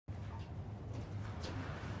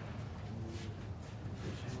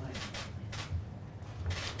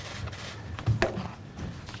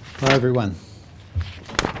Hello everyone.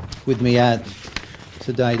 With me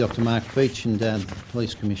today Dr Mark Veach and the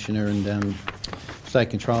Police Commissioner and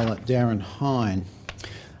State Controller Darren Hine.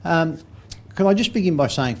 Could I just begin by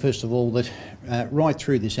saying first of all that right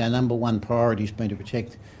through this our number one priority has been to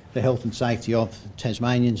protect the health and safety of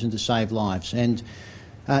Tasmanians and to save lives. And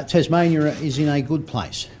Tasmania is in a good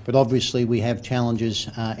place, but obviously we have challenges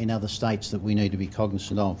in other states that we need to be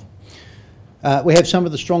cognisant of. We have some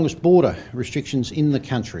of the strongest border restrictions in the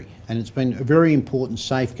country, and it's been a very important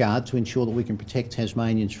safeguard to ensure that we can protect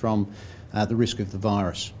Tasmanians from the risk of the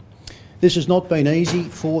virus. This has not been easy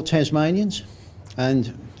for Tasmanians,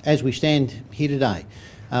 and as we stand here today,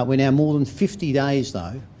 we're now more than 50 days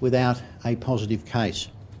though without a positive case.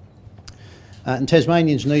 And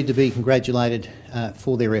Tasmanians need to be congratulated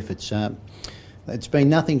for their efforts. It's been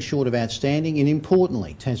nothing short of outstanding, and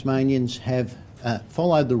importantly, Tasmanians have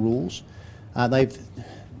followed the rules. They've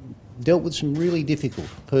dealt with some really difficult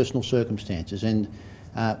personal circumstances, and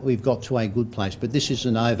we've got to a good place. But this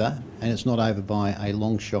isn't over, and it's not over by a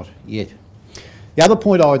long shot yet. The other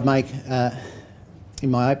point I would make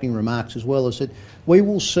in my opening remarks as well is that we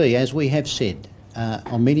will see, as we have said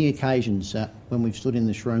on many occasions when we've stood in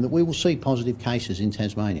this room, that we will see positive cases in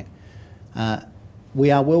Tasmania.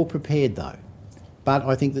 We are well prepared though, but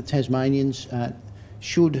I think that Tasmanians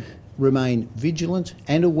should remain vigilant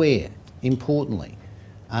and aware, importantly,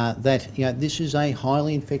 that this is a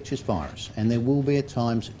highly infectious virus and there will be at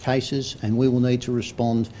times cases, and we will need to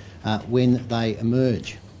respond when they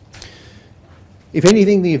emerge. If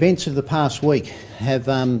anything, the events of the past week have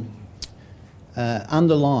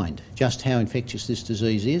underlined just how infectious this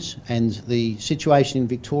disease is, and the situation in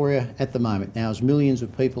Victoria at the moment now as millions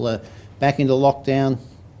of people are back into lockdown,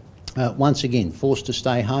 once again forced to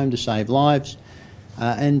stay home to save lives.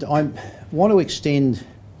 And I want to extend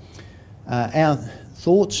our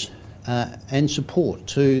thoughts and support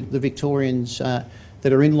to the Victorians that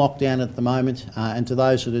are in lockdown at the moment and to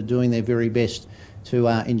those that are doing their very best to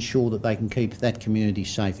ensure that they can keep that community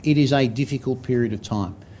safe. It is a difficult period of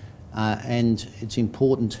time and it's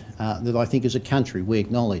important that I think as a country we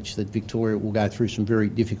acknowledge that Victoria will go through some very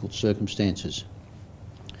difficult circumstances.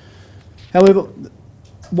 However,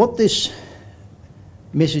 what this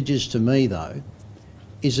messages to me though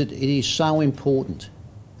is that it is so important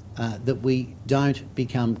that we don't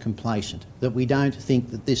become complacent, that we don't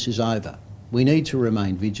think that this is over. We need to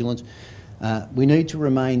remain vigilant, we need to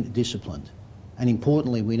remain disciplined, and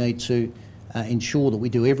importantly we need to ensure that we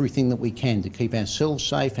do everything that we can to keep ourselves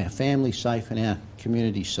safe, our families safe and our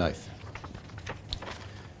communities safe.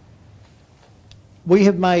 We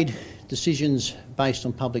have made decisions based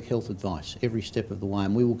on public health advice every step of the way,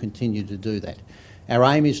 and we will continue to do that. Our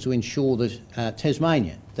aim is to ensure that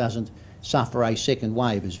Tasmania doesn't suffer a second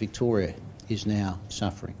wave as Victoria is now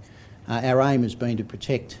suffering. Our aim has been to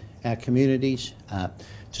protect our communities, to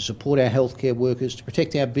support our healthcare workers, to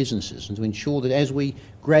protect our businesses, and to ensure that as we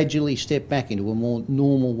gradually step back into a more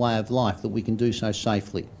normal way of life that we can do so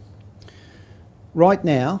safely. Right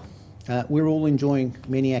now, we're all enjoying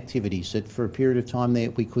many activities that for a period of time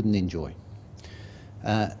there we couldn't enjoy.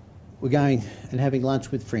 We're going and having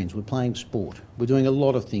lunch with friends, we're playing sport, we're doing a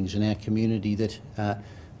lot of things in our community that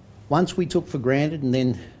once we took for granted, and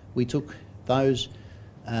then we took those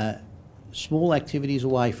small activities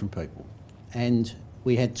away from people, and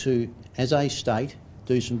we had to, as a state,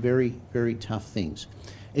 do some very, very tough things.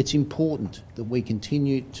 It's important that we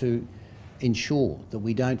continue to ensure that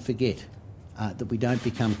we don't forget, that we don't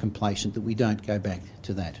become complacent, that we don't go back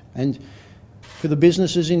to that. And for the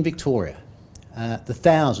businesses in Victoria, the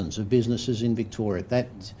thousands of businesses in Victoria, that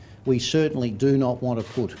we certainly do not want to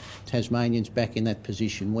put Tasmanians back in that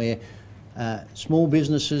position where small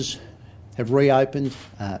businesses have reopened,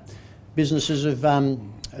 businesses of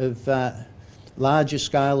larger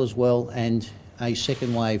scale as well, and a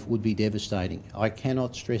second wave would be devastating. I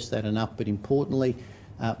cannot stress that enough, but importantly,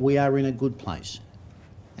 we are in a good place.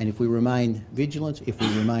 And if we remain vigilant, if we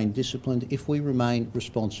remain disciplined, if we remain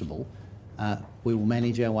responsible, we will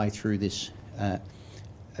manage our way through this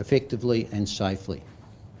effectively and safely.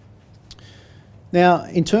 Now,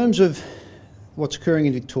 in terms of what's occurring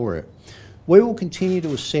in Victoria, we will continue to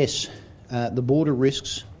assess the border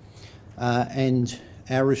risks and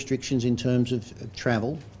our restrictions in terms of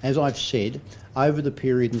travel, as I've said, over the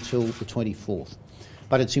period until the 24th.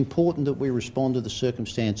 But it's important that we respond to the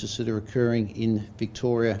circumstances that are occurring in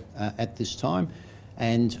Victoria at this time,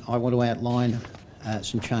 and I want to outline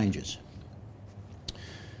some changes.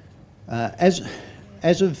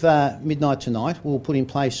 As of midnight tonight, we'll put in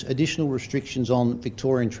place additional restrictions on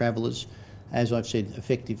Victorian travellers, as I've said,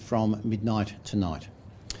 effective from midnight tonight.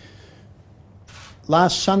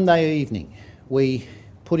 Last Sunday evening, we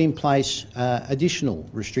put in place additional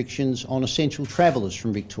restrictions on essential travellers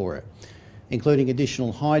from Victoria, including additional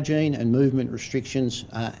hygiene and movement restrictions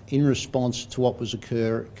in response to what was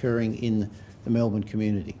occurring in the Melbourne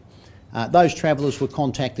community. Those travellers were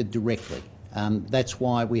contacted directly. That's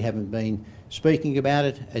why we haven't been speaking about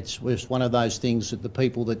it. It was one of those things that the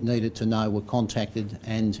people that needed to know were contacted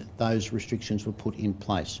and those restrictions were put in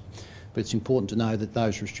place. But it's important to know that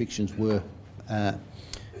those restrictions were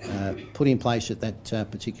put in place at that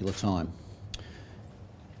particular time.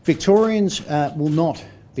 Victorians will not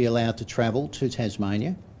be allowed to travel to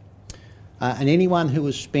Tasmania, and anyone who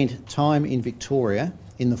has spent time in Victoria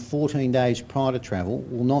in the 14 days prior to travel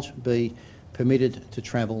will not be permitted to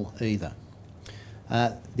travel either.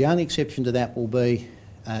 The only exception to that will be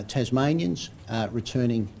Tasmanians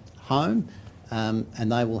returning home,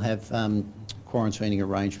 and they will have quarantining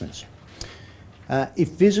arrangements. If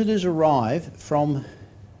visitors arrive from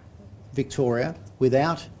Victoria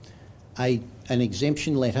without an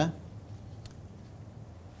exemption letter,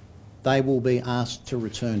 they will be asked to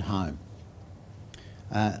return home.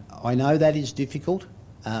 I know that is difficult,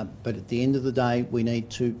 but at the end of the day we need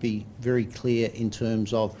to be very clear in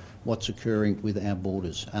terms of what's occurring with our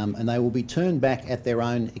borders, and they will be turned back at their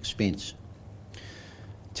own expense.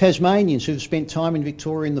 Tasmanians who have spent time in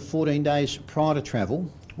Victoria in the 14 days prior to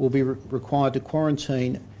travel will be required to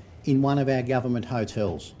quarantine in one of our government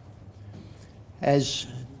hotels. As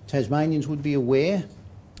Tasmanians would be aware,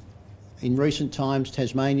 in recent times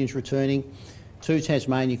Tasmanians returning to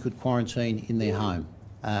Tasmania could quarantine in their home.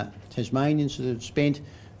 Tasmanians that have spent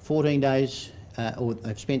 14 days or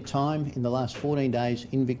have spent time in the last 14 days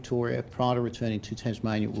in Victoria prior to returning to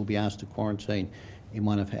Tasmania will be asked to quarantine in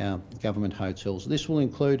one of our government hotels. This will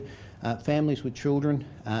include families with children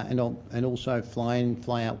and also fly-in,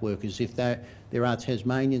 fly-out workers if there are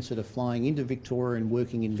Tasmanians that are flying into Victoria and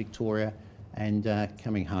working in Victoria and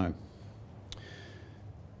coming home.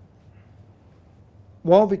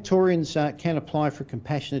 While Victorians can apply for a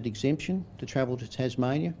compassionate exemption to travel to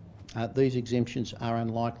Tasmania, these exemptions are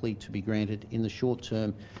unlikely to be granted in the short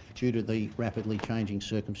term due to the rapidly changing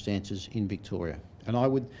circumstances in Victoria. And I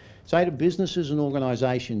would say to businesses and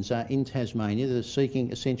organisations in Tasmania that are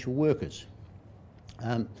seeking essential workers,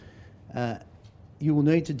 you will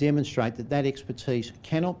need to demonstrate that that expertise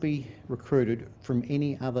cannot be recruited from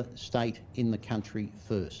any other state in the country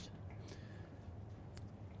first.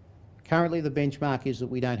 Currently the benchmark is that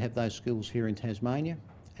we don't have those skills here in Tasmania,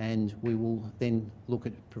 and we will then look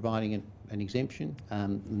at providing an exemption,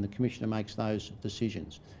 and the Commissioner makes those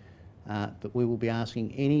decisions. But we will be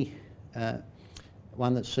asking any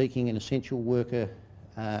one that's seeking an essential worker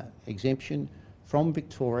exemption from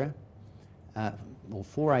Victoria or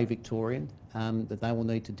for a Victorian, that they will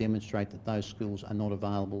need to demonstrate that those skills are not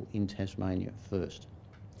available in Tasmania first.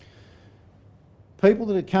 People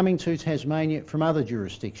that are coming to Tasmania from other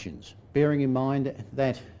jurisdictions, bearing in mind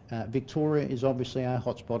that Victoria is obviously our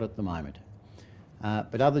hotspot at the moment,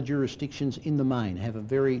 but other jurisdictions in the main have a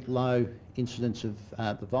very low incidence of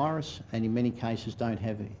the virus and in many cases don't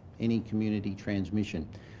have any community transmission.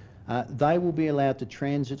 They will be allowed to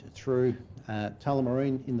transit through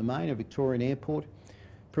Tullamarine in the main, a Victorian airport,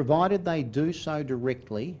 provided they do so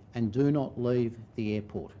directly and do not leave the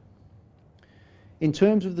airport. In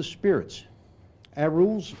terms of the spirits, our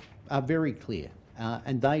rules are very clear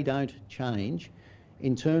and they don't change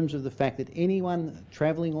in terms of the fact that anyone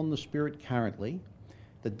travelling on the Spirit currently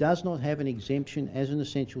that does not have an exemption as an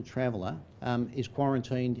essential traveller is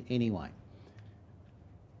quarantined anyway.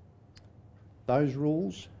 Those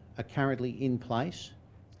rules are currently in place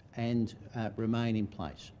and remain in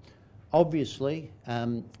place. Obviously,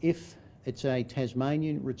 if it's a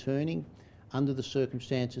Tasmanian returning under the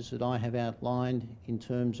circumstances that I have outlined in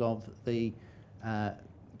terms of the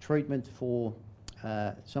treatment for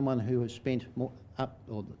someone who has spent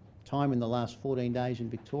time in the last 14 days in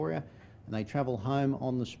Victoria and they travel home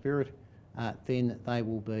on the Spirit, then they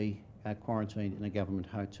will be quarantined in a government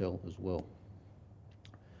hotel as well.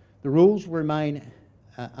 The rules remain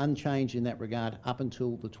unchanged in that regard up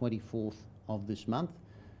until the 24th of this month,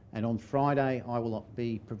 and on Friday I will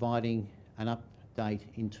be providing an update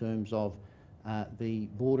in terms of the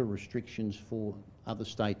border restrictions for other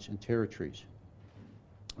states and territories.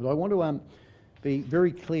 But I want to be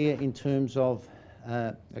very clear in terms of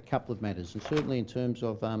a couple of matters, and certainly in terms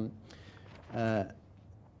of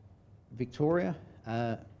Victoria.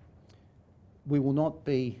 We will not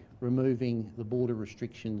be removing the border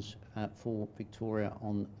restrictions for Victoria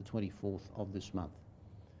on the 24th of this month.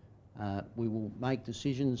 We will make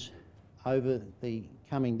decisions over the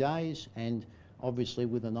coming days and obviously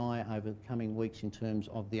with an eye over the coming weeks in terms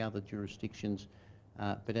of the other jurisdictions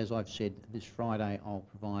But as I've said, this Friday I'll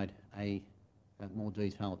provide a more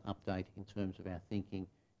detailed update in terms of our thinking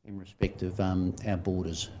in respect of our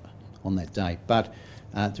borders on that day. But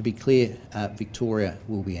to be clear, Victoria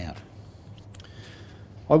will be out.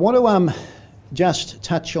 I want to just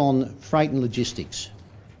touch on freight and logistics.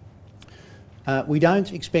 We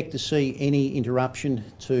don't expect to see any interruption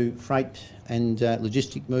to freight and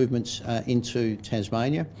logistic movements into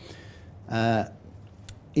Tasmania.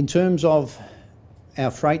 In terms of our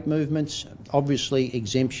freight movements, obviously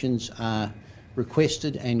exemptions are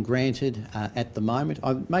requested and granted at the moment.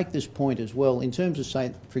 I make this point as well in terms of,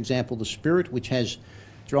 say, for example, the Spirit, which has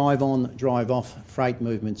drive-on, drive-off freight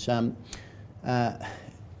movements. Around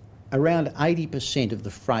 80% of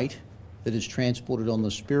the freight that is transported on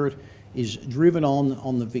the Spirit is driven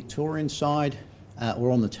on the Victorian side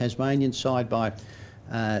or on the Tasmanian side by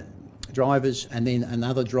drivers, and then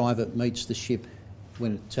another driver meets the ship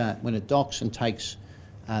when it docks and takes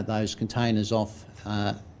those containers off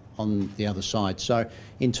on the other side. So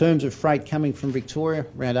in terms of freight coming from Victoria,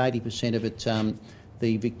 around 80% of it,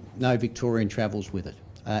 no Victorian travels with it.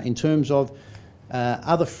 In terms of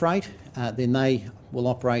other freight, then they will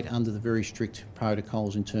operate under the very strict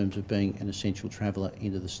protocols in terms of being an essential traveller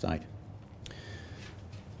into the state.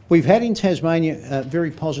 We've had in Tasmania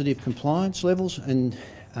very positive compliance levels, and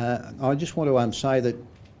I just want to say that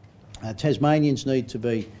Tasmanians need to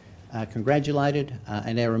be congratulated,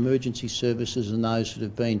 and our emergency services and those that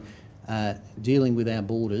have been dealing with our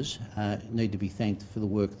borders need to be thanked for the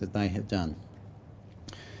work that they have done.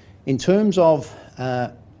 In terms of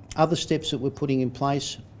other steps that we're putting in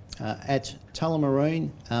place, at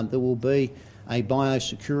Tullamarine there will be a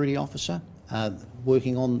biosecurity officer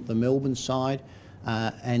working on the Melbourne side,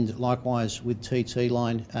 and likewise with TT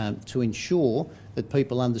Line, to ensure that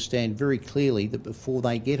people understand very clearly that before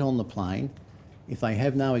they get on the plane, if they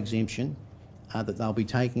have no exemption, that they'll be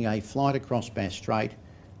taking a flight across Bass Strait,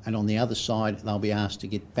 and on the other side they'll be asked to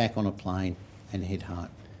get back on a plane and head home.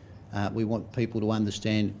 We want people to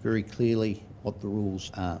understand very clearly what the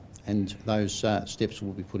rules are, and those steps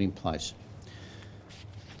will be put in place.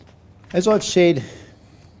 As I've said,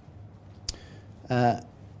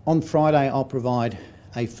 on Friday I'll provide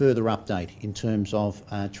a further update in terms of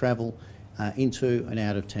travel into and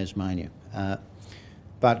out of Tasmania.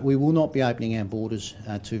 But we will not be opening our borders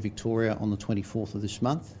to Victoria on the 24th of this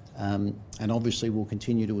month, and obviously we'll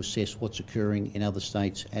continue to assess what's occurring in other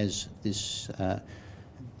states as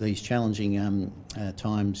these challenging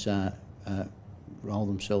times roll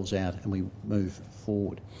themselves out and we move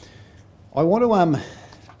forward. I want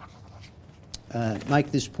to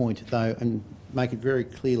make this point though, and make it very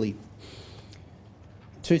clearly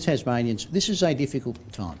to Tasmanians, this is a difficult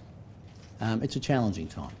time. It's a challenging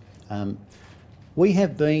time. We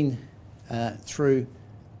have been through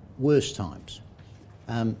worse times.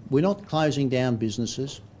 We're not closing down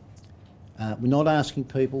businesses. We're not asking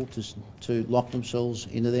people to lock themselves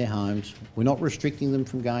into their homes. We're not restricting them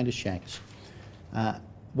from going to shacks.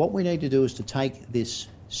 What we need to do is to take this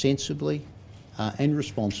sensibly and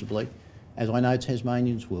responsibly, as I know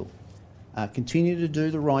Tasmanians will. Continue to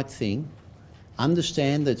do the right thing.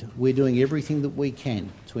 Understand that we're doing everything that we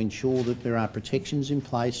can to ensure that there are protections in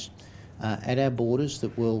place at our borders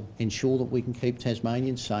that will ensure that we can keep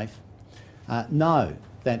Tasmanians safe. Know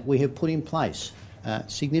that we have put in place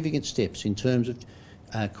significant steps in terms of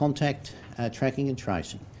contact tracking and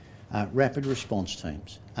tracing, rapid response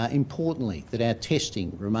teams. Importantly, that our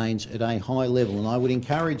testing remains at a high level, and I would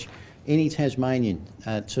encourage any Tasmanian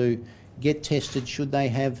to get tested should they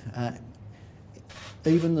have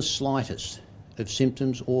even the slightest of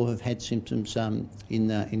symptoms or have had symptoms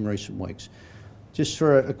in recent weeks. Just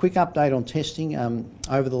for a quick update on testing,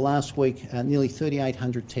 over the last week nearly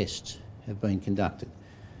 3,800 tests have been conducted.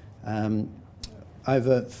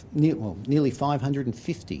 Nearly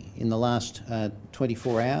 550 in the last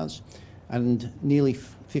 24 hours, and nearly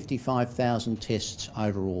 55,000 tests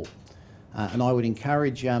overall. And I would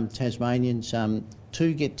encourage Tasmanians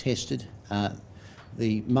to get tested.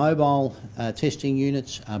 The mobile testing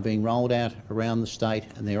units are being rolled out around the state,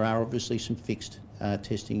 and there are obviously some fixed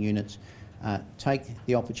testing units. Take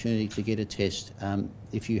the opportunity to get a test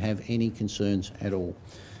if you have any concerns at all.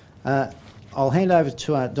 I'll hand over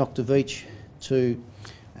to Dr. Veach to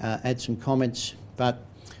add some comments, but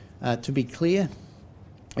to be clear,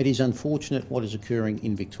 it is unfortunate what is occurring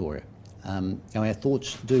in Victoria. Our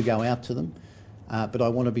thoughts do go out to them, but I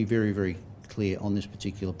want to be very, very clear on this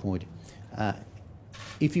particular point.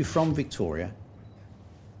 If you're from Victoria,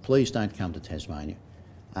 please don't come to Tasmania.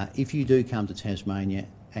 If you do come to Tasmania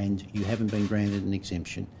and you haven't been granted an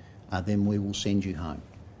exemption, then we will send you home.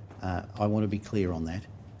 I want to be clear on that.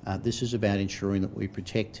 This is about ensuring that we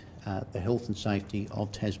protect the health and safety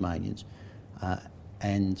of Tasmanians,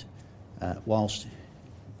 and whilst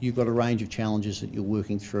you've got a range of challenges that you're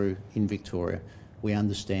working through in Victoria, we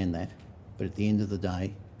understand that, but at the end of the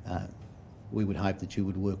day, we would hope that you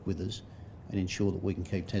would work with us and ensure that we can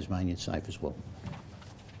keep Tasmanians safe as well.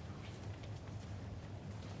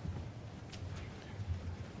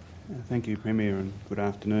 Thank you, Premier, and good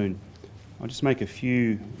afternoon. I'll just make a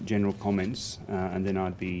few general comments and then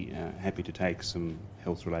I'd be happy to take some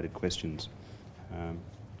health-related questions.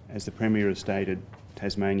 As the Premier has stated,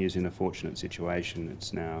 Tasmania is in a fortunate situation.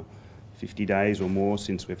 It's now 50 days or more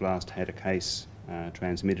since we've last had a case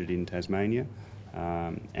transmitted in Tasmania,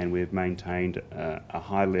 and we've maintained a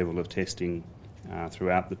high level of testing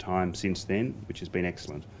throughout the time since then, which has been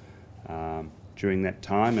excellent. During that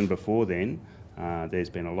time and before then, there's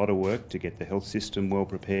been a lot of work to get the health system well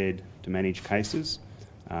prepared to manage cases,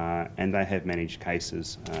 and they have managed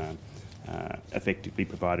cases, effectively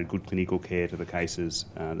provided good clinical care to the cases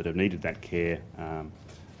that have needed that care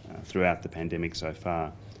throughout the pandemic so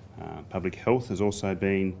far. Public Health has also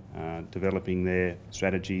been developing their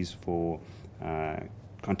strategies for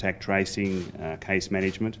contact tracing, case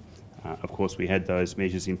management. Of course, we had those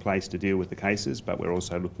measures in place to deal with the cases, but we're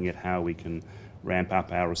also looking at how we can ramp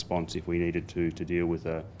up our response if we needed to deal with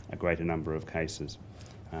a greater number of cases.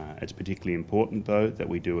 It's particularly important, though, that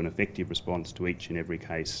we do an effective response to each and every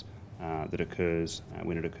case that occurs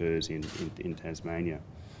when it occurs in Tasmania.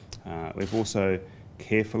 We've also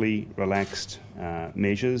carefully relaxed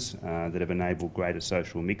measures that have enabled greater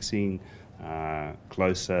social mixing,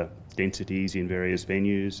 closer densities in various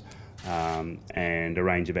venues, and a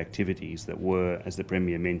range of activities that were, as the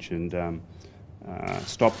Premier mentioned,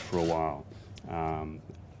 stopped for a while.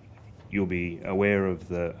 You'll be aware of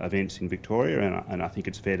the events in Victoria, and I think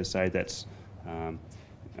it's fair to say that's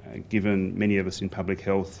given many of us in public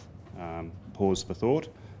health pause for thought.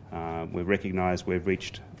 We've recognised we've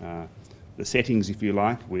reached the settings, if you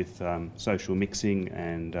like, with social mixing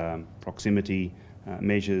and proximity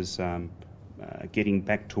measures getting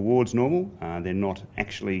back towards normal. They're not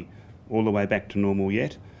actually all the way back to normal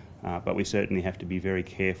yet, but we certainly have to be very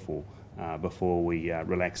careful before we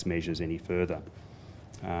relax measures any further.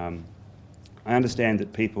 I understand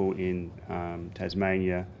that people in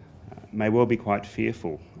Tasmania may well be quite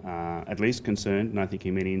fearful, at least concerned, and I think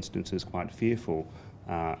in many instances quite fearful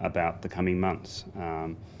about the coming months,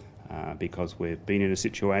 because we've been in a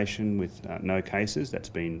situation with no cases. That's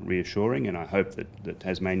been reassuring, and I hope that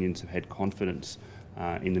Tasmanians have had confidence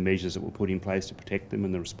in the measures that were put in place to protect them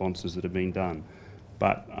and the responses that have been done.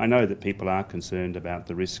 But I know that people are concerned about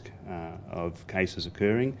the risk of cases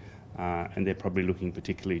occurring, and they're probably looking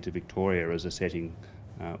particularly to Victoria as a setting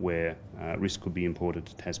where risk could be imported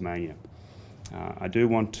to Tasmania. I do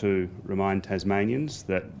want to remind Tasmanians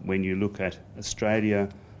that when you look at Australia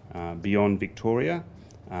beyond Victoria,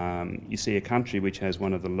 you see a country which has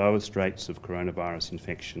one of the lowest rates of coronavirus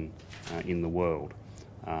infection in the world,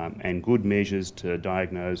 and good measures to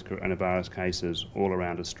diagnose coronavirus cases all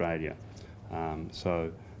around Australia.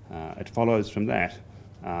 So it follows from that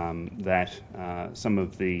that some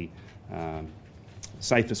of the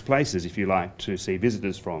safest places, if you like, to see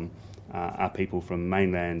visitors from are people from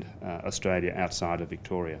mainland Australia outside of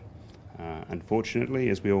Victoria. Unfortunately,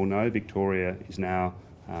 as we all know, Victoria is now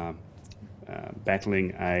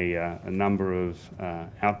battling a number of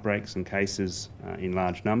outbreaks and cases in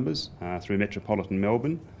large numbers through metropolitan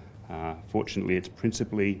Melbourne. Fortunately, it's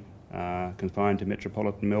principally confined to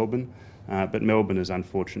metropolitan Melbourne, but Melbourne has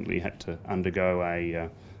unfortunately had to undergo a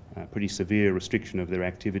pretty severe restriction of their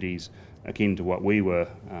activities akin to what we were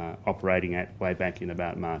operating at way back in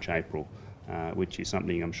about March, April, which is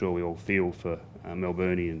something I'm sure we all feel for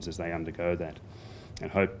Melburnians as they undergo that,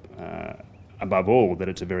 and hope above all that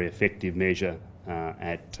it's a very effective measure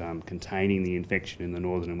at containing the infection in the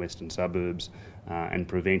northern and western suburbs and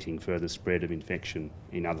preventing further spread of infection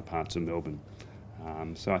in other parts of Melbourne.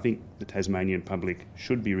 So I think the Tasmanian public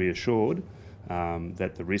should be reassured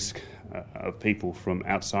that the risk of people from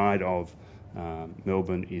outside of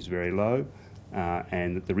Melbourne is very low,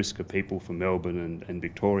 and that the risk of people from Melbourne and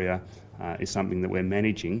Victoria is something that we're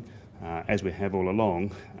managing, as we have all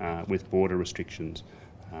along, with border restrictions.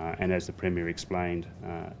 And as the Premier explained,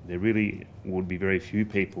 there really would be very few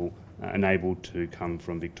people enabled to come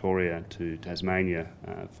from Victoria to Tasmania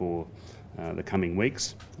for the coming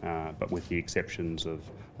weeks, but with the exceptions of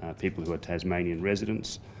people who are Tasmanian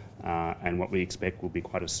residents, and what we expect will be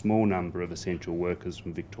quite a small number of essential workers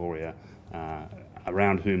from Victoria,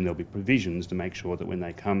 around whom there'll be provisions to make sure that when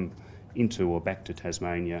they come into or back to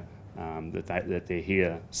Tasmania, that they're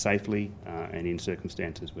here safely and in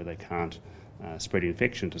circumstances where they can't spread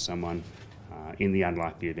infection to someone in the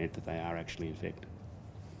unlikely event that they are actually infected.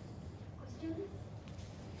 Questions?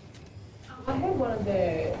 I heard one of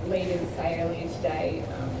the leaders say earlier today,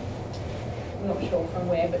 I'm not sure from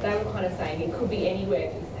where, but they were kind of saying it could be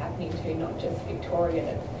anywhere this is happening to, not just Victoria,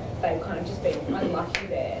 that they've kind of just been unlucky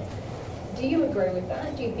there. Do you agree with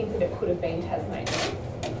that? Do you think that it could have been Tasmania?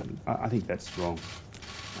 I think that's wrong.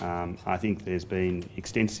 I think there's been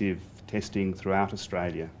extensive testing throughout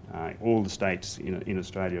Australia. All the states in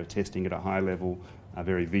Australia are testing at a high level, are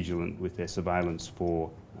very vigilant with their surveillance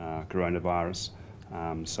for coronavirus.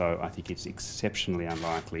 So I think it's exceptionally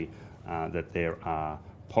unlikely that there are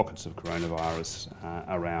pockets of coronavirus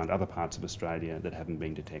around other parts of Australia that haven't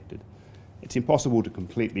been detected. It's impossible to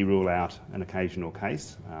completely rule out an occasional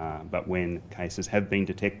case, but when cases have been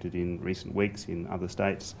detected in recent weeks in other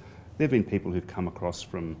states, there have been people who've come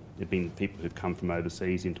from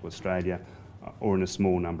overseas into Australia, or in a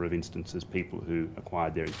small number of instances, people who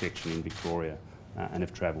acquired their infection in Victoria and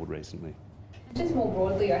have travelled recently. Just more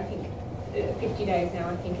broadly, I think 50 days now,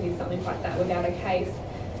 I think it is something like that without a case.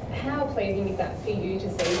 How pleasing is that for you to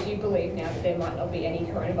see? Do you believe now that there might not be any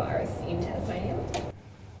coronavirus in Tasmania?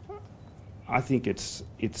 I think it's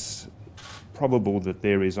probable that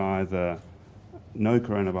there is either no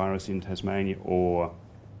coronavirus in Tasmania or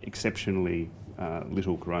exceptionally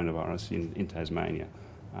little coronavirus in Tasmania.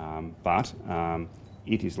 But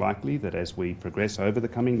it is likely that as we progress over the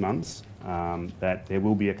coming months, that there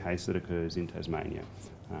will be a case that occurs in Tasmania.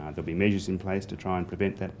 There'll be measures in place to try and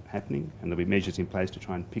prevent that happening, and there'll be measures in place to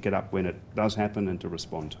try and pick it up when it does happen and to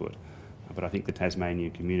respond to it. But I think the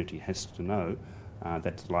Tasmanian community has to know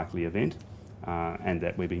that's a likely event, and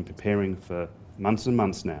that we've been preparing for months and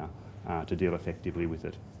months now to deal effectively with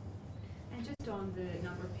it. And just on the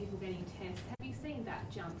number of people getting tests, have you seen that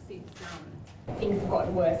jump since things have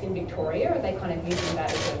gotten worse in Victoria? Are they kind of using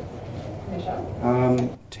that as a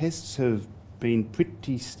measure? Tests have been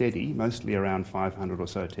pretty steady, mostly around 500 or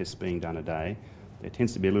so tests being done a day. There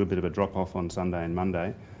tends to be a little bit of a drop-off on Sunday and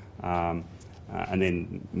Monday, and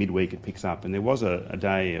then midweek it picks up. And there was a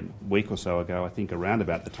day, a week or so ago, I think around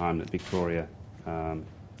about the time that Victoria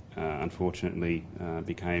unfortunately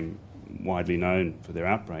became widely known for their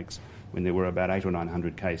outbreaks, when there were about 800 or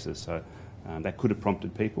 900 cases. So that could have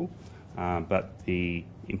prompted people. But the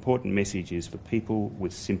important message is for people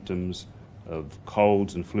with symptoms of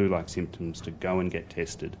colds and flu-like symptoms to go and get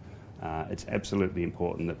tested. It's absolutely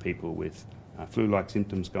important that people with flu-like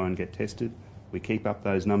symptoms go and get tested. We keep up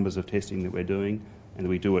those numbers of testing that we're doing, and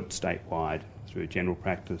we do it statewide through general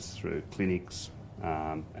practice, through clinics,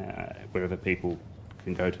 wherever people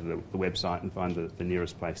can go to the website and find the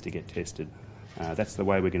nearest place to get tested. That's the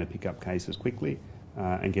way we're going to pick up cases quickly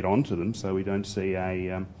and get onto them, so we don't see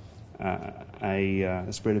a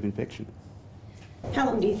spread of infection. How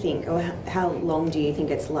long do you think, or how long do you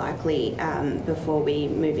think it's likely before we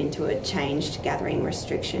move into a changed gathering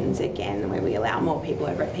restrictions again, where we allow more people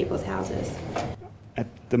over at people's houses? At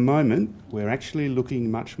the moment, we're actually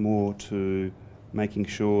looking much more to making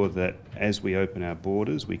sure that as we open our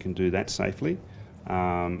borders, we can do that safely,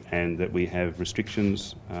 and that we have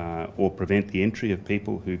restrictions or prevent the entry of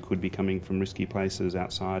people who could be coming from risky places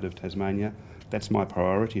outside of Tasmania. That's my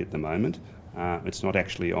priority at the moment. It's not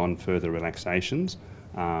actually on further relaxations,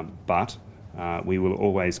 but we will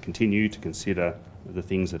always continue to consider the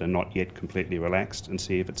things that are not yet completely relaxed and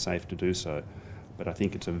see if it's safe to do so. But I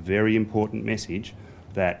think it's a very important message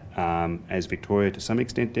that, as Victoria to some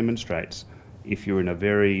extent demonstrates, if you're in a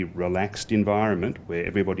very relaxed environment where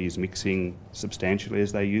everybody is mixing substantially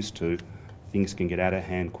as they used to, things can get out of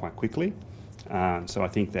hand quite quickly. So I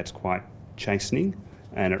think that's quite chastening,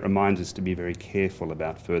 and it reminds us to be very careful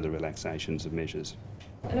about further relaxations of measures.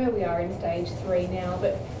 I know we are in stage 3 now,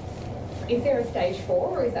 but is there a stage 4,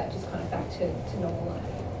 or is that just kind of back to normal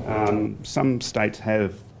life? Some states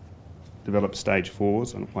have developed stage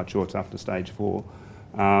 4s. I'm not quite sure it's after stage 4.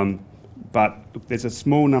 But there's a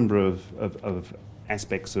small number of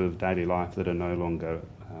aspects of daily life that are no longer,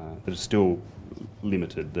 that are still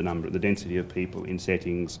limited. The density of people in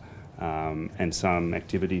settings, and some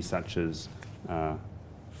activities such as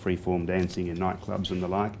free-form dancing in nightclubs and the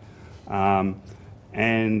like.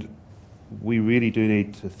 And we really do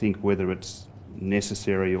need to think whether it's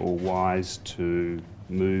necessary or wise to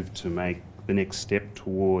move to make the next step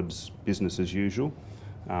towards business as usual.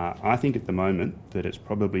 I think at the moment that it's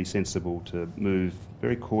probably sensible to move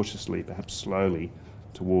very cautiously, perhaps slowly,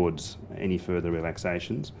 towards any further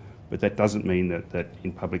relaxations. But that doesn't mean that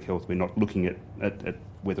in public health we're not looking at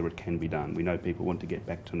whether it can be done. We know people want to get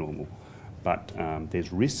back to normal. But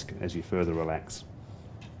there's risk as you further relax.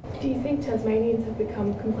 Do you think Tasmanians have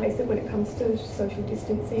become complacent when it comes to social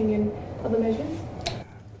distancing and other measures?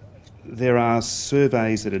 There are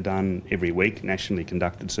surveys that are done every week, nationally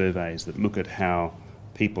conducted surveys, that look at how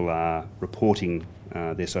people are reporting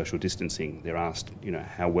their social distancing. They're asked,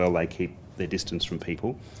 how well they keep their distance from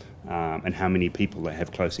people and how many people they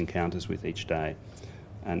have close encounters with each day.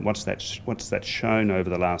 And what's that shown over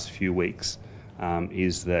the last few weeks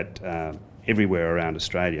is that everywhere around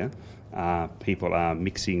Australia, people are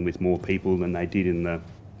mixing with more people than they did in the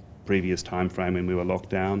previous time frame when we were locked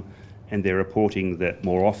down, and they're reporting that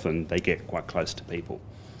more often they get quite close to people.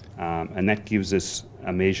 And that gives us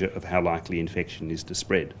a measure of how likely infection is to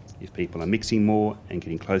spread. If people are mixing more and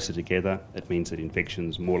getting closer together, that means that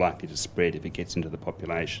infection's more likely to spread if it gets into the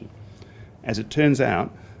population. As it turns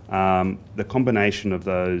out, the combination of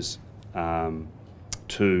those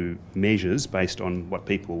two measures, based on what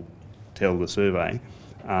people tell the survey,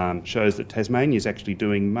 shows that Tasmania is actually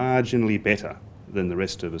doing marginally better than the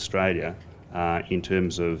rest of Australia in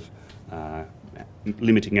terms of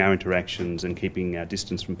limiting our interactions and keeping our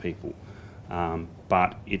distance from people.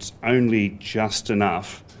 But it's only just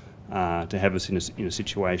enough to have us in a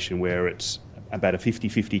situation where it's about a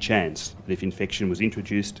 50-50 chance that if infection was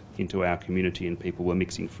introduced into our community and people were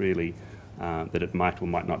mixing freely, that it might or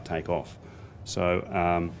might not take off.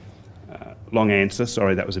 So, long answer,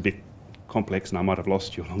 sorry that was a bit complex and I might have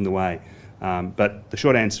lost you along the way. But the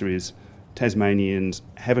short answer is Tasmanians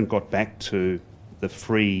haven't got back to the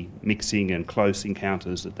free mixing and close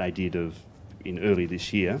encounters that they did in early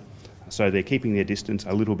this year. So they're keeping their distance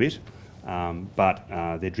a little bit, but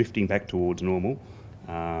they're drifting back towards normal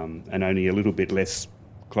and only a little bit less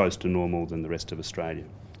close to normal than the rest of Australia.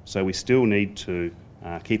 So we still need to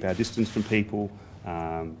keep our distance from people,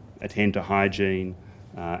 attend to hygiene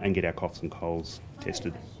and get our coughs and colds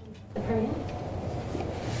tested.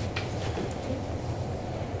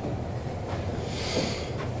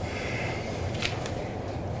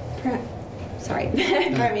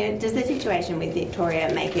 Premier, does the situation with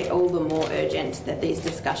Victoria make it all the more urgent that these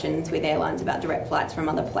discussions with airlines about direct flights from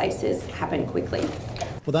other places happen quickly?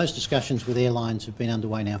 Well, those discussions with airlines have been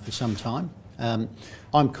underway now for some time.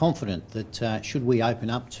 I'm confident that should we open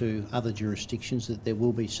up to other jurisdictions that there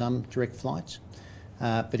will be some direct flights.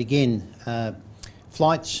 But again,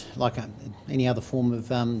 flights, like any other form of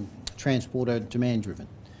transport, are demand driven.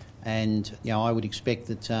 And I would expect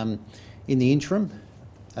that in the interim,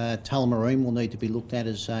 Tullamarine will need to be looked at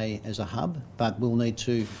as a hub, but we'll need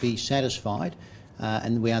to be satisfied,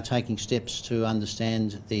 and we are taking steps to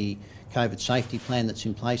understand the COVID safety plan that's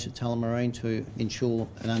in place at Tullamarine to ensure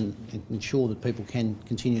that people can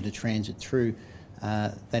continue to transit through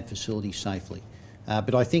that facility safely.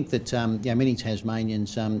 But I think that many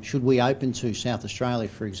Tasmanians, should we open to South Australia,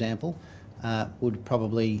 for example, would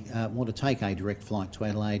probably want to take a direct flight to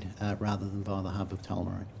Adelaide rather than via the hub of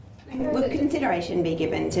Tullamarine. Would consideration be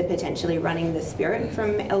given to potentially running the Spirit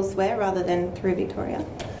from elsewhere rather than through Victoria?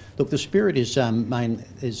 Look, the Spirit is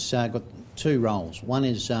got two roles. One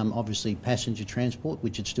is obviously passenger transport,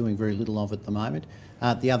 which it's doing very little of at the moment.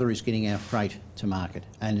 The other is getting our freight to market,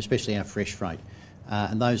 and especially our fresh freight.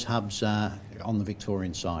 And those hubs are on the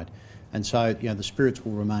Victorian side. And so, the Spirits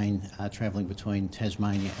will remain travelling between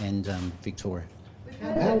Tasmania and Victoria.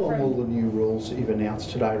 How long will the new rules that you've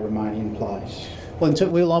announced today remain in place? Well,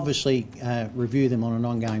 we'll obviously review them on an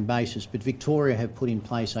ongoing basis, but Victoria have put in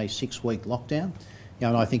place a 6-week lockdown.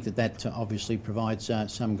 And I think that obviously provides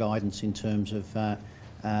some guidance in terms of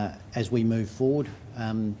as we move forward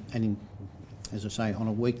as I say, on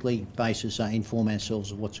a weekly basis, inform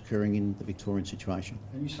ourselves of what's occurring in the Victorian situation.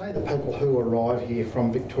 And you say the people who arrive here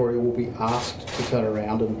from Victoria will be asked to turn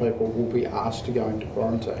around and people will be asked to go into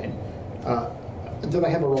quarantine. Do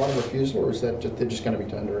they have a right of refusal, or is that they're just going to be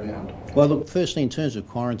turned around? Well, look, firstly, in terms of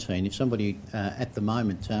quarantine, if somebody at the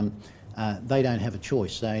moment, they don't have a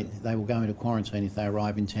choice. They will go into quarantine if they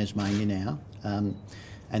arrive in Tasmania now,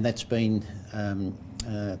 and that's been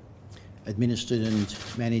administered and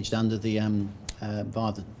managed under the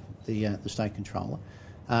by the State Controller.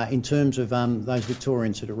 In terms of those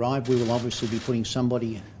Victorians that arrive, we will obviously be putting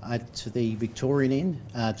somebody at the Victorian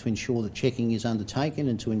end to ensure that checking is undertaken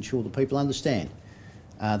and to ensure that people understand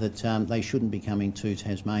that they shouldn't be coming to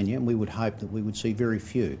Tasmania, and we would hope that we would see very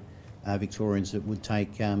few Victorians that would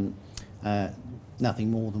take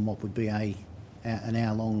nothing more than what would be an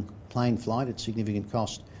hour-long plane flight at significant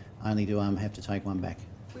cost, only to have to take one back.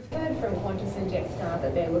 We've heard from Qantas and Jetstar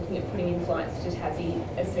that they're looking at putting in flights to Tassie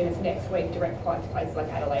as soon as next week, direct flights to places like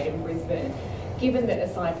Adelaide and Brisbane. Given that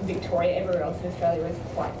aside from Victoria, everywhere else in Australia is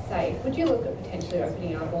quite safe, would you look at potentially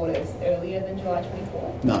opening our borders earlier than July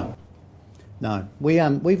 24? No. No,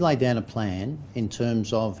 we've laid down a plan in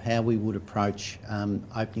terms of how we would approach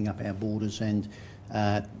opening up our borders and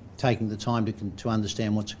taking the time to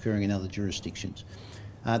understand what's occurring in other jurisdictions.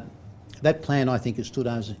 That plan, I think, has stood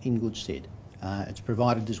us in good stead. It's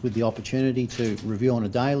provided us with the opportunity to review on a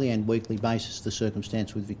daily and weekly basis the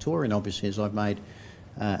circumstance with Victoria, and obviously, as I've made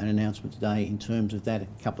an announcement today in terms of that,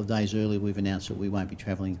 a couple of days earlier we've announced that we won't be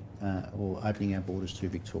travelling or opening our borders to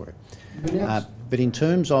Victoria. But in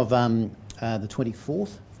terms of the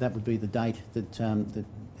 24th, that would be the date that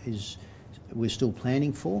we're still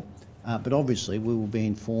planning for. But obviously we will be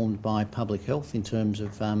informed by Public Health in terms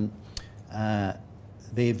of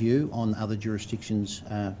their view on other jurisdictions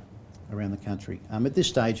around the country. At this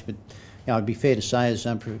stage, but it'd be fair to say, as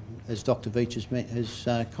Dr. Veitch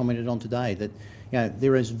has commented on today, that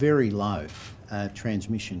there is very low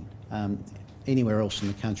transmission anywhere else in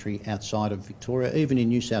the country outside of Victoria. Even in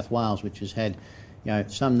New South Wales, which has had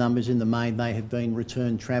some numbers, in the main they have been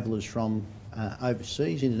returned travellers from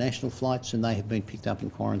overseas, international flights, and they have been picked up in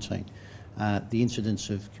quarantine. The incidence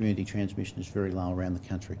of community transmission is very low around the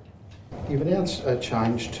country. You've announced a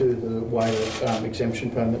change to the way that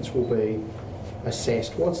exemption permits will be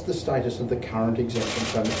assessed. What's the status of the current exemption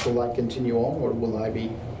permits? Will they continue on, or will they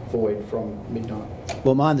be void from midnight?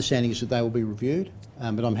 Well, my understanding is that they will be reviewed,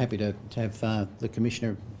 but I'm happy to have the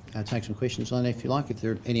Commissioner take some questions on it if you like, if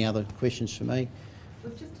there are any other questions for me.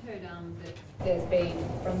 We've just heard that There's been,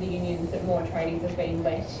 from the unions, that more tradies have been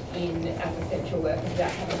let in as essential workers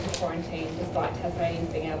without having to quarantine, despite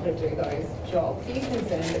Tasmanians being able to do those jobs. Are you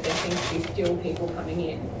concerned that there seems to be still people coming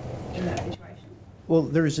in that situation? Well,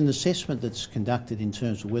 there is an assessment that's conducted in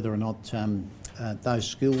terms of whether or not those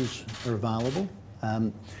skills are available.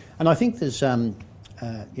 And I think there's,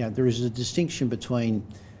 there is a distinction between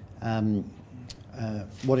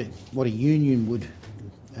what a union would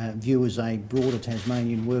view as a broader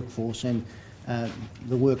Tasmanian workforce and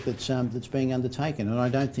the work that's being undertaken. And I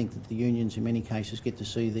don't think that the unions in many cases get to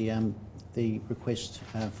see the request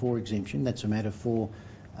for exemption. That's a matter for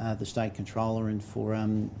the State Controller and for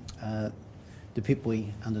the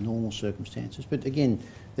PIPWE under normal circumstances. But again,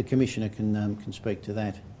 the Commissioner can speak to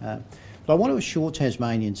that. But I want to assure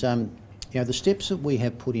Tasmanians, the steps that we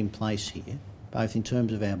have put in place here, both in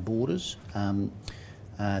terms of our borders,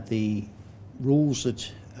 the rules that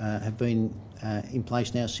have been in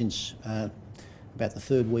place now since about the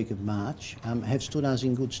third week of March, have stood us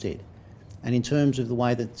in good stead. And in terms of the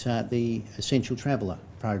way that the Essential Traveller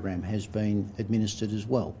program has been administered as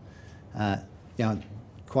well.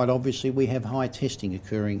 Quite obviously we have high testing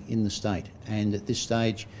occurring in the state, and at this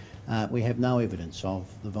stage we have no evidence of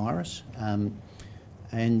the virus,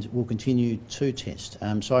 and will continue to test.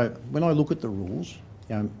 So when I look at the rules,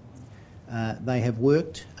 they have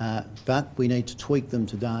worked, but we need to tweak them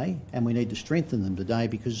today, and we need to strengthen them today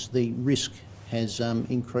because the risk has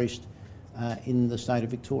increased in the state of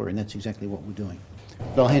Victoria, and that's exactly what we're doing.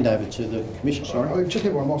 But I'll hand over to the Commissioner. Sorry. Just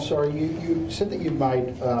have one more. Sorry, you said that you've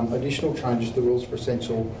made additional changes to the rules for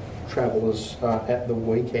essential travellers at the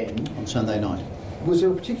weekend. On Sunday night. Was there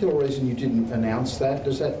a particular reason you didn't announce that?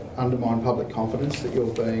 Does that undermine public confidence that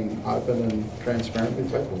you're being open and transparent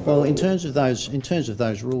with people? Well, in terms of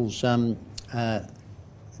those rules,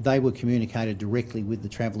 they were communicated directly with the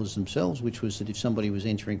travellers themselves, which was that if somebody was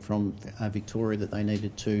entering from Victoria, that they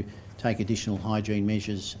needed to take additional hygiene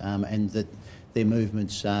measures, and that their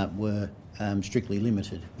movements were strictly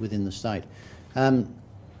limited within the state.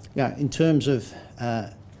 In terms of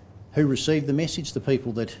who received the message, the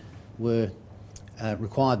people that were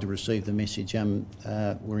required to receive the message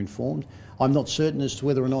were informed. I'm not certain as to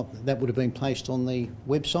whether or not that would have been placed on the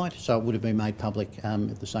website, so it would have been made public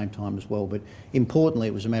at the same time as well. But importantly,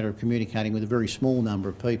 it was a matter of communicating with a very small number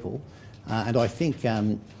of people, and I think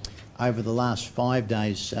over the last 5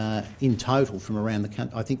 days in total from around the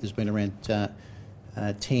country, I think there's been around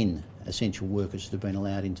 10 essential workers that have been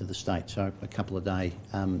allowed into the state, so a couple a day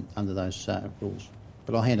under those rules.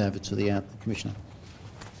 But I'll hand over to the Commissioner.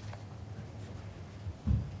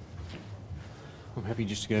 I'm happy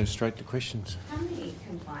just to go straight to questions. How many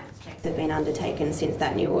compliance checks have been undertaken since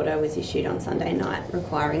that new order was issued on Sunday night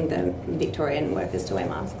requiring the Victorian workers to wear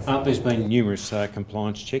masks? There's been numerous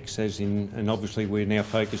compliance checks, and obviously we're now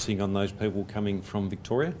focusing on those people coming from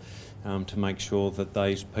Victoria to make sure that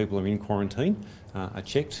those people are in quarantine are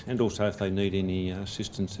checked, and also if they need any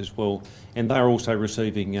assistance as well. And they're also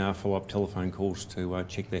receiving follow-up telephone calls to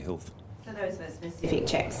check their health. So those were specific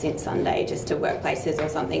checks since Sunday, just to workplaces or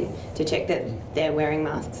something, to check that they're wearing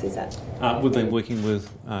masks, is that? We've been working with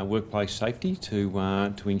workplace safety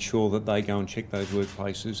to ensure that they go and check those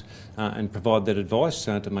workplaces and provide that advice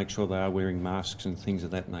to make sure they are wearing masks and things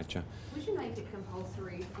of that nature. would you make it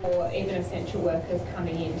compulsory for even essential workers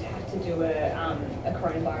coming in to have to do a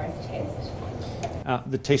coronavirus test?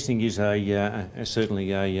 The testing is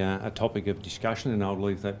certainly a topic of discussion, and I'll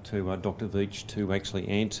leave that to Dr. Veach to actually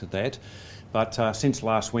answer that. But since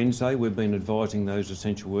last Wednesday, we've been advising those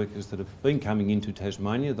essential workers that have been coming into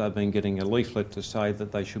Tasmania. They've been getting a leaflet to say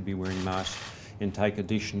that they should be wearing masks and take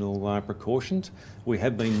additional precautions. We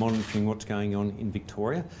have been monitoring what's going on in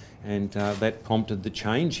Victoria, and that prompted the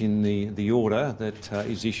change in the order that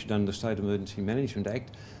is issued under the State Emergency Management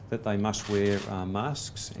Act, that they must wear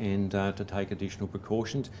masks and to take additional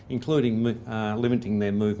precautions, including limiting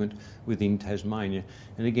their movement within Tasmania.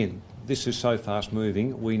 And again, this is so fast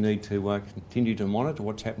moving, we need to continue to monitor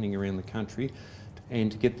what's happening around the country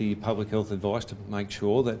and to get the public health advice to make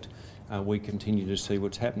sure that we continue to see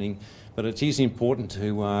what's happening. But it is important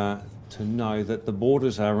to know that the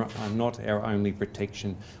borders are not our only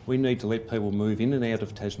protection. We need to let people move in and out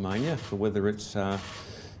of Tasmania, for whether it's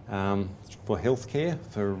for healthcare,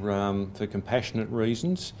 for compassionate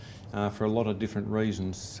reasons, for a lot of different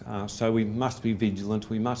reasons. So we must be vigilant.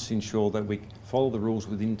 We must ensure that we follow the rules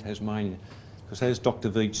within Tasmania. Because as Dr.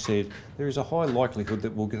 Veach said, there is a high likelihood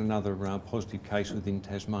that we'll get another positive case within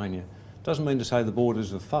Tasmania. Doesn't mean to say the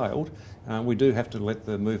borders have failed. We do have to let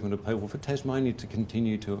the movement of people for Tasmania to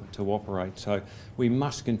continue to operate. So we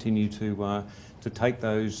must continue to take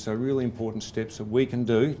those really important steps that we can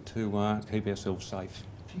do to keep ourselves safe.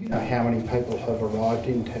 Do you know how many people have arrived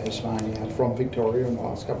in Tasmania from Victoria in the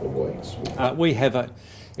last couple of weeks? We have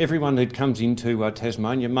everyone that comes into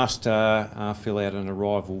Tasmania must fill out an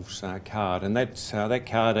arrivals card, and that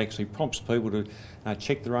card actually prompts people to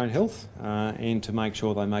check their own health and to make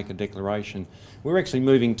sure they make a declaration. We're actually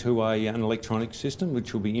moving to an electronic system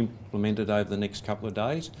which will be implemented over the next couple of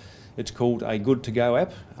days. It's called a Good to Go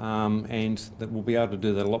app, and that will be able to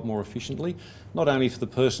do that a lot more efficiently, not only for the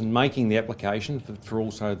person making the application, but for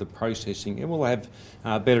also the processing. And we'll have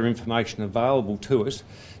better information available to us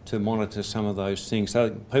to monitor some of those things.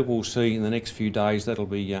 So people will see in the next few days that'll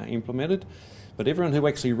be implemented. But everyone who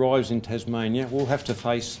actually arrives in Tasmania will have to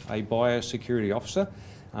face a biosecurity officer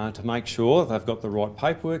to make sure they've got the right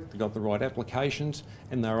paperwork, they've got the right applications,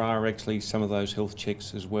 and there are actually some of those health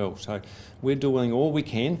checks as well. So we're doing all we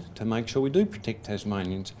can to make sure we do protect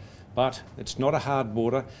Tasmanians. But it's not a hard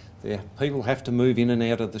border. People have to move in and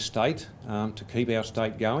out of the state to keep our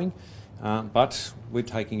state going, but we're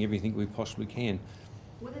taking everything we possibly can.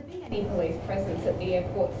 Will there be any police presence at the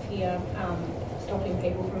airports here stopping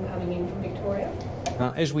people from coming in from Victoria?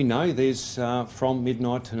 As we know, there's from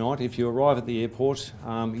midnight tonight, if you arrive at the airport,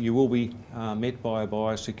 you will be met by a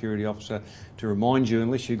biosecurity officer to remind you,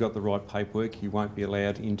 unless you've got the right paperwork, you won't be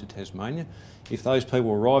allowed into Tasmania. If those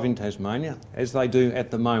people arrive in Tasmania, as they do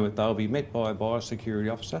at the moment, they'll be met by a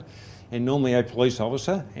biosecurity officer and normally a police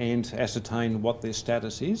officer, and ascertain what their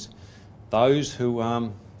status is. Those who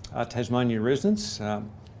are Tasmania residents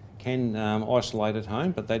can isolate at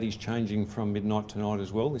home, but that is changing from midnight tonight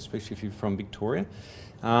as well, especially if you're from Victoria.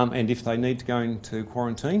 And if they need to go into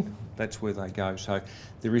quarantine, that's where they go. So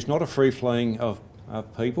there is not a free-flowing of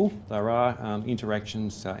people. There are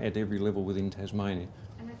interactions at every level within Tasmania.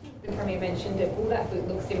 And I think the Premier mentioned it. Will that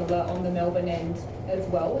look similar on the Melbourne end as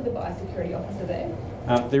well, with the biosecurity officer there?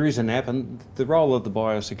 There is an app, and the role of the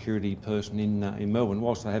biosecurity person in Melbourne,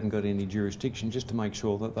 whilst they haven't got any jurisdiction, just to make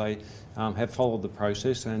sure that they have followed the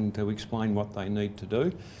process and to explain what they need to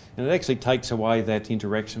do. And it actually takes away that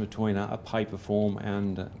interaction between a paper form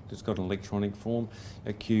and it's got an electronic form,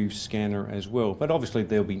 a Q scanner as well. But obviously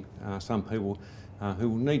there'll be some people who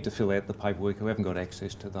will need to fill out the paperwork who haven't got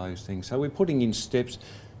access to those things. So we're putting in steps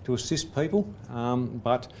to assist people,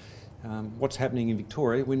 but what's happening in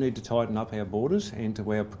Victoria, we need to tighten up our borders and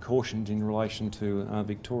to our precautions in relation to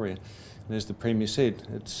Victoria. And as the Premier said,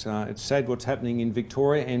 it's sad what's happening in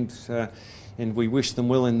Victoria, and we wish them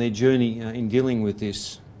well in their journey in dealing with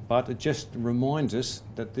this. But it just reminds us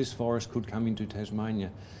that this virus could come into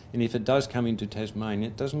Tasmania. And if it does come into Tasmania,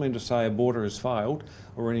 it doesn't mean to say a border has failed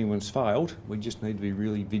or anyone's failed. We just need to be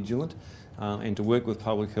really vigilant and to work with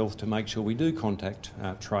public health to make sure we do contact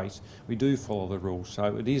trace, we do follow the rules.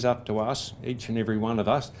 So it is up to us, each and every one of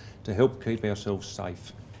us, to help keep ourselves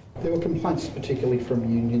safe. There were complaints, particularly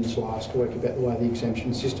from unions last week, about the way the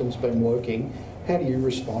exemption system's been working. How do you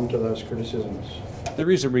respond to those criticisms?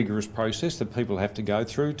 There is a rigorous process that people have to go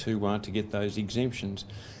through to get those exemptions.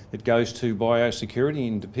 It goes to biosecurity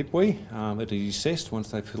into PIPWE. It is assessed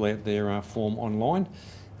once they fill out their form online.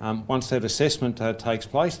 Once that assessment takes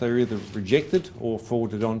place, they're either rejected or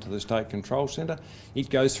forwarded on to the State Control Centre. It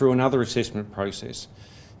goes through another assessment process.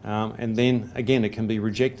 And then, again, it can be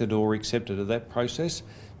rejected or accepted of that process.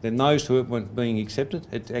 Then those who weren't being accepted,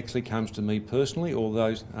 it actually comes to me personally, or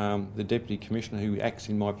those the Deputy Commissioner who acts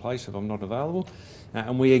in my place if I'm not available,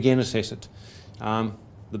 and we again assess it.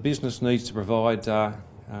 The business needs to provide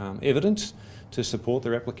evidence to support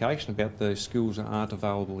their application about the skills that aren't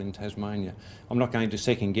available in Tasmania. I'm not going to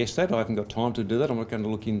second guess that. I haven't got time to do that. I'm not going to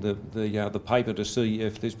look in the paper to see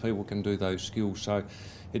if these people can do those skills. So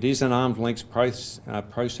it is an arm's length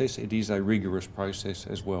process. It is a rigorous process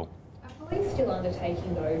as well. Are police still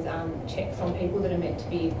undertaking those checks on people that are meant to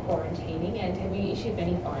be quarantining, and have you issued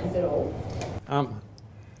many fines at all?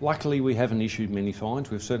 Luckily, we haven't issued many fines.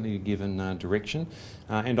 We've certainly given direction.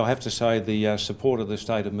 And I have to say the support of the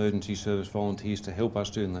State Emergency Service volunteers to help us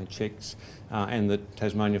doing those checks and the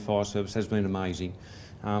Tasmania Fire Service has been amazing.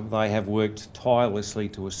 They have worked tirelessly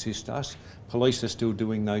to assist us. Police are still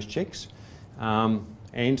doing those checks.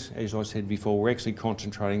 And as I said before, we're actually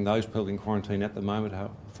concentrating those people in quarantine at the moment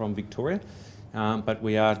from Victoria. But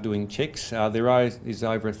we are doing checks. There is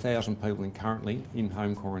over 1,000 people currently in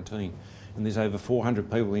home quarantine, and there's over 400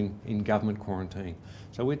 people in government quarantine.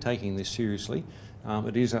 So we're taking this seriously.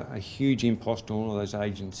 It is a huge impost on all of those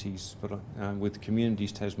agencies, but with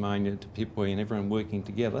Communities Tasmania, to Pipwe and everyone working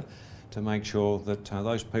together to make sure that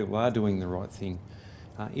those people are doing the right thing.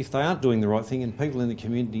 If they aren't doing the right thing and people in the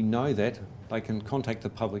community know that, they can contact the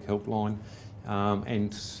public helpline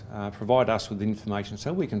and provide us with information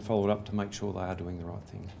so we can follow it up to make sure they are doing the right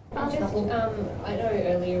thing. I know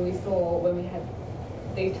earlier we saw when we had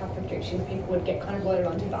these tough restrictions, people would get kind of loaded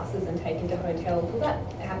onto buses and taken to hotels. Will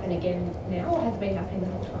that happen again now, or has it been happening the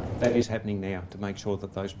whole time? That is happening now to make sure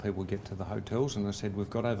that those people get to the hotels, and I said we've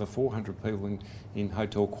got over 400 people in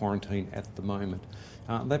hotel quarantine at the moment.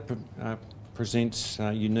 That presents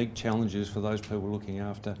unique challenges for those people looking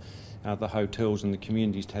after the hotels, and the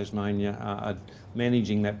Communities Tasmania are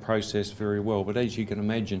managing that process very well. But as you can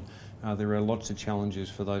imagine, there are lots of challenges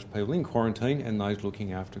for those people in quarantine and those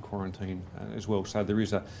looking after quarantine as well. So there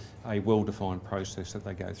is a well-defined process that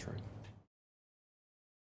they go through.